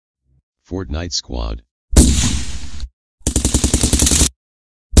Fortnite squad.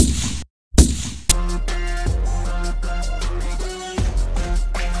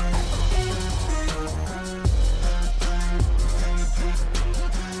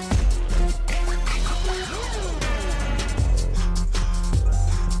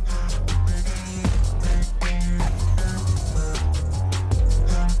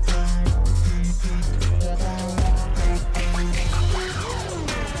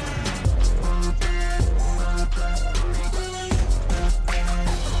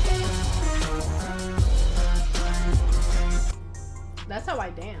 That's how I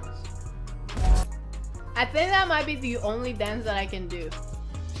dance. I think that might be the only dance that I can do.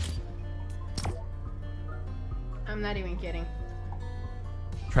 I'm not even kidding.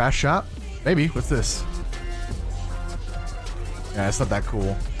 Trash shot? Maybe. What's this? Yeah, it's not that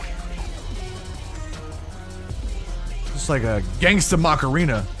cool. Just like a gangsta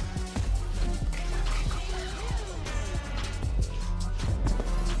Macarena.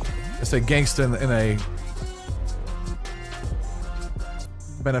 It's a gangsta in a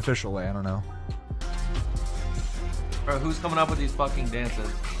beneficial way, I don't know. Bro, who's coming up with these fucking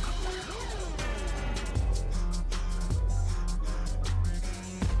dances?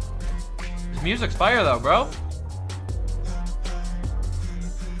 This music's fire though, bro.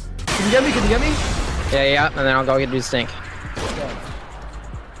 Can you get me? Can you get me? Yeah, and then I'll go do the stink.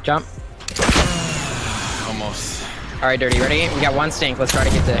 Jump. Almost. Alright, Dirty, ready? We got one stink. Let's try to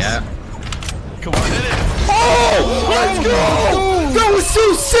get this. Yeah. Come on, hit it. Oh! Let's go! That was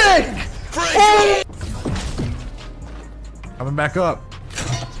so sick! Oh! Coming back up.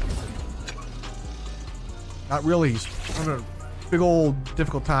 Not really. He's having a big old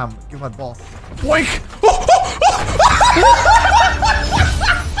difficult time. Give my ball. Boink!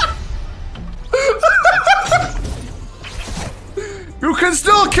 You can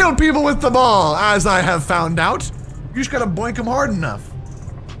still kill people with the ball, as I have found out. You just gotta boink them hard enough.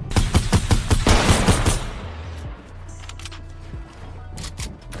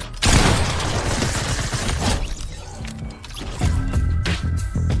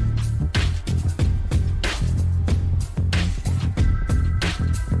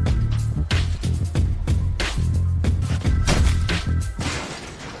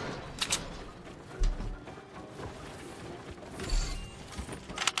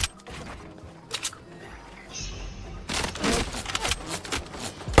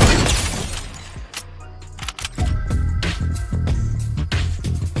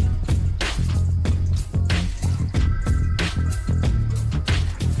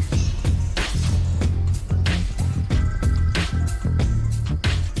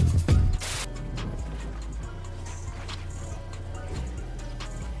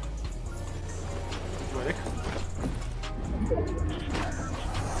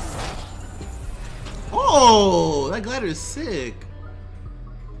 Oh, that glider is sick.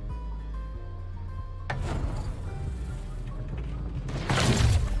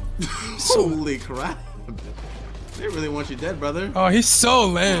 Holy crap. They really want you dead, brother. Oh, he's so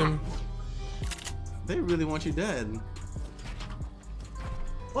lame. They really want you dead.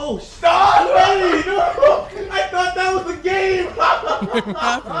 Oh, stop! Buddy! No! I thought that was the game!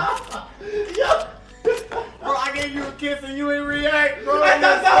 Yo! Bro, I gave you a kiss and you ain't react, bro. I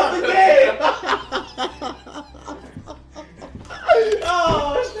thought that was the game!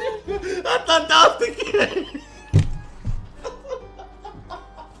 Oh, shit. I thought that was the game.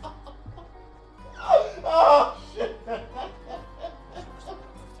 Oh, shit.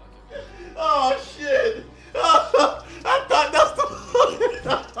 Oh, shit. Oh, I thought that was the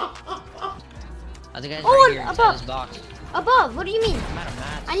I think I right here inside this box. Above, what do you mean? I'm out of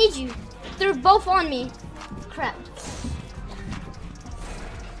mats. I need you. They're both on me. Crap.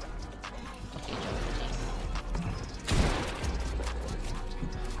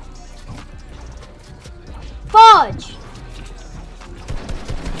 Fudge!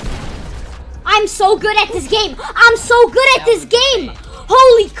 I'm so good at this game! I'm so good at this game!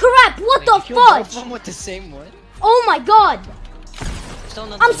 Holy crap, what the fudge? Both with the same one? Oh my god!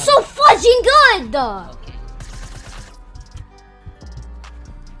 I'm so fudging good! Okay.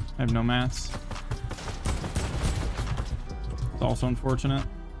 I have no mats. It's also unfortunate.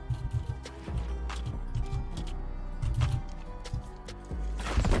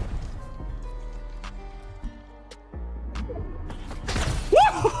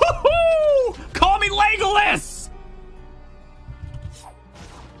 Call me Legolas!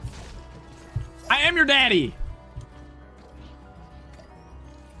 I am your daddy!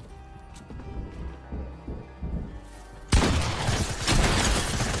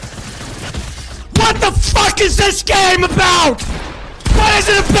 What the fuck is this game about? What is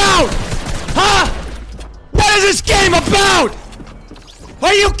it about? Huh? What is this game about?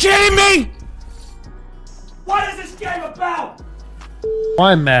 Are you kidding me? What is this game about?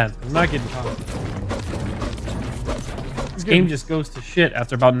 I'm mad. I'm not getting caught. This game just goes to shit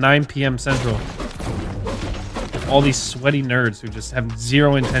after about 9 p.m. Central. All these sweaty nerds who just have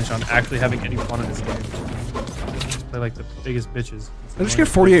zero intention on actually having any fun in this game. Just play like the biggest bitches. Did I just get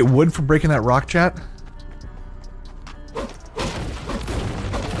 48 wood for breaking that rock, chat?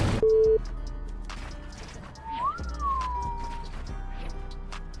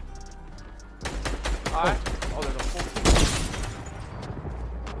 Alright. Oh, there's a full.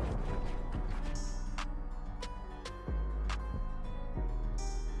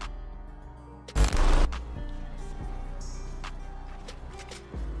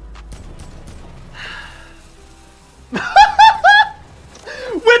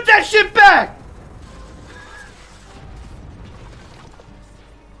 Whip that shit back!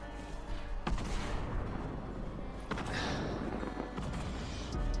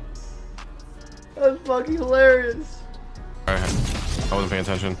 That's fucking hilarious. Alright, I wasn't paying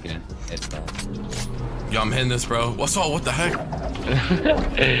attention. Yo, I'm hitting this, bro. What's all? What the heck?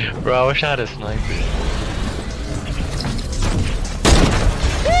 Bro, I wish I had a sniper.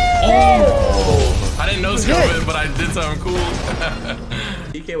 Oh! I didn't know it, but I did something cool.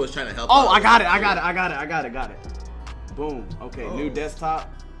 DK was trying to help. Oh, I got it. Boom. Okay, new desktop.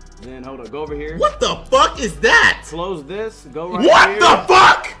 Then hold on, go over here. What the fuck is that? Close this. Go right What here. the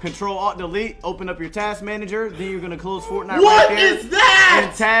fuck? Control Alt Delete. Open up your task manager. Then you're gonna close Fortnite. What right there. is that?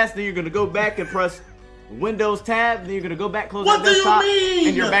 And task. Then you're gonna go back and press Windows tab. Then you're gonna go back, close What that do you desktop. mean?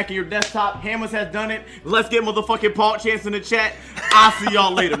 And you're back in your desktop. Hammers has done it. Let's get motherfucking Paul Chance in the chat. I'll see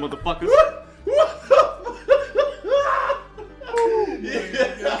y'all later, motherfuckers. What the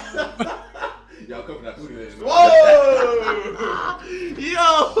Y'all cooking that food today. Whoa!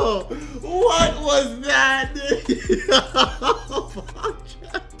 Yo! What was that?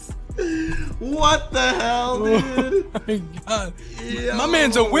 What the hell, dude? Oh my god. Yo. My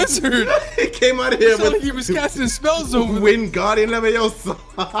man's a wizard. He came out of here with like he was casting spells over Wind Guardian Leviosa.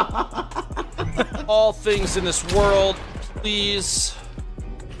 All things in this world, please.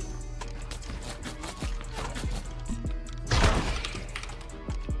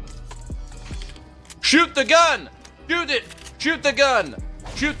 Shoot the gun! Shoot it! Shoot the gun!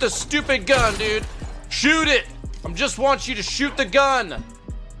 Shoot the stupid gun, dude! Shoot it! I just want you to shoot the gun!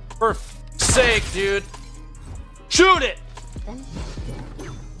 For sake, dude! Shoot it!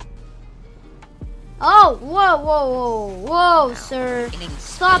 Oh, whoa, sir.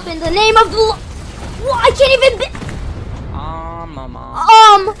 Stop in the name of the I can't even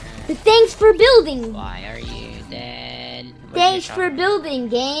thanks for building. Why are you dead? Thanks for building,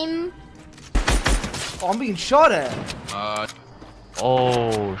 game. Oh, I'm being shot at.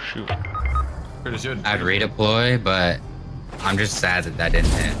 Oh, shoot. I'd redeploy, but I'm just sad that that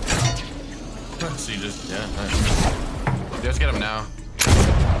didn't hit. So you just, yeah. Just get him now.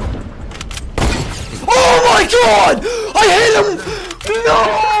 Oh my god! I hit him! No!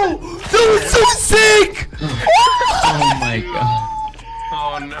 That was so sick! Oh my god.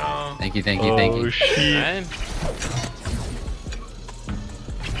 Oh no. Thank you, thank you, thank you. Oh shit.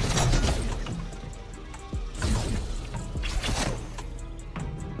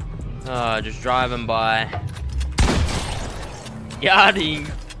 Just driving by. Got him.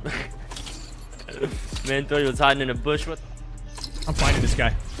 Man thought he was hiding in a bush. What? I'm finding this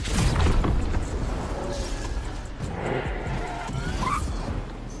guy.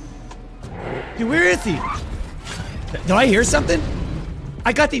 Dude, where is he? Do I hear something?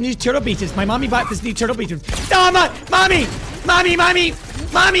 I got these new turtle beaches. My mommy bought this new turtle beaches. No, mommy, something's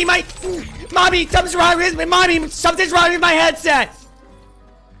wrong with me. Mommy, something's wrong with my headset.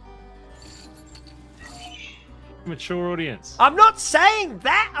 Mature audience. I'm not saying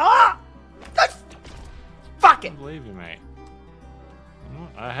that. Oh, fuck it. I believe you, mate.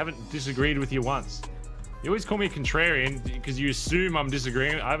 I haven't disagreed with you once. You always call me a contrarian because you assume I'm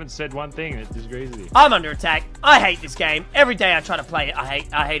disagreeing. I haven't said one thing that disagrees with you. I'm under attack. I hate this game. Every day I try to play it, I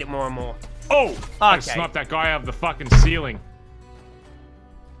hate it more and more. Oh! I Okay. sniped that guy out of the fucking ceiling.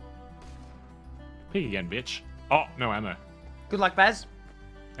 Peek again, bitch. Oh, no ammo. Good luck, Baz.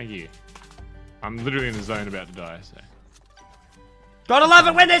 Thank you. I'm literally in the zone about to die, so. Gotta love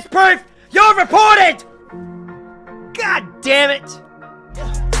it when there's proof! You're reported! God damn it!